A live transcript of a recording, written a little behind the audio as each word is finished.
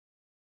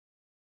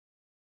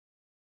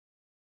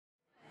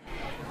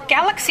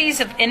Galaxies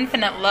of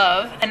Infinite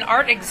Love, an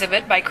art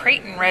exhibit by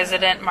Creighton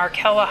resident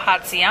Markella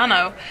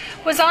Hatziano,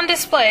 was on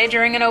display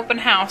during an open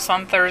house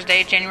on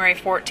Thursday, January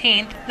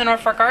 14th, at the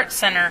Norfolk Arts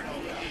Center.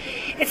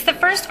 It's the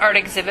first art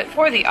exhibit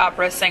for the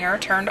opera singer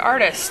turned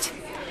artist.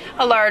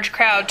 A large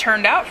crowd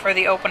turned out for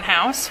the open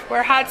house,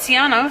 where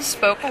Hatziano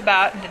spoke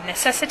about the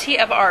necessity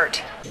of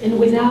art.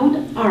 And without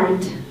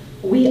art,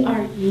 we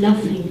are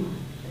nothing.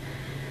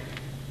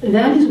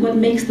 That is what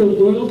makes the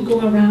world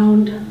go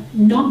around,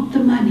 not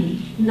the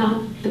money,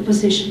 not the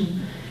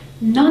position,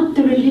 not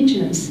the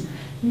religions,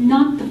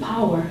 not the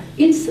power.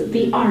 It's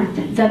the art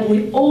that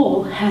we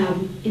all have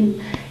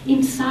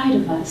inside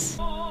of us.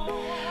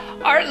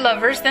 Art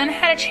lovers then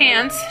had a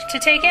chance to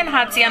take in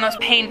Hatziano's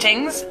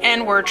paintings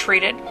and were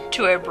treated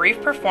to a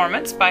brief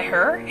performance by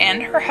her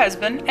and her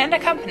husband and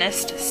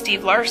accompanist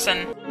Steve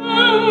Larson.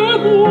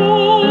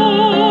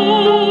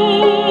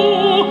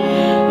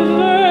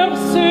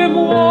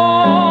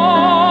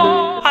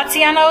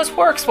 Hatziano's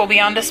works will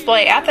be on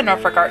display at the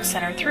Norfolk Arts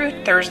Center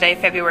through Thursday,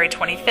 February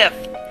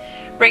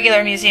 25th.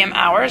 Regular museum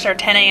hours are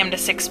 10 a.m. to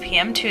 6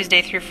 p.m.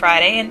 Tuesday through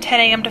Friday and 10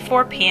 a.m. to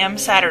 4 p.m.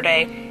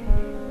 Saturday.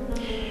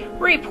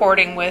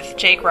 Reporting with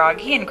Jake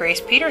Rogge and Grace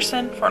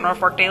Peterson for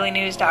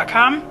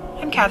NorfolkDailyNews.com,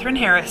 I'm Catherine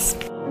Harris.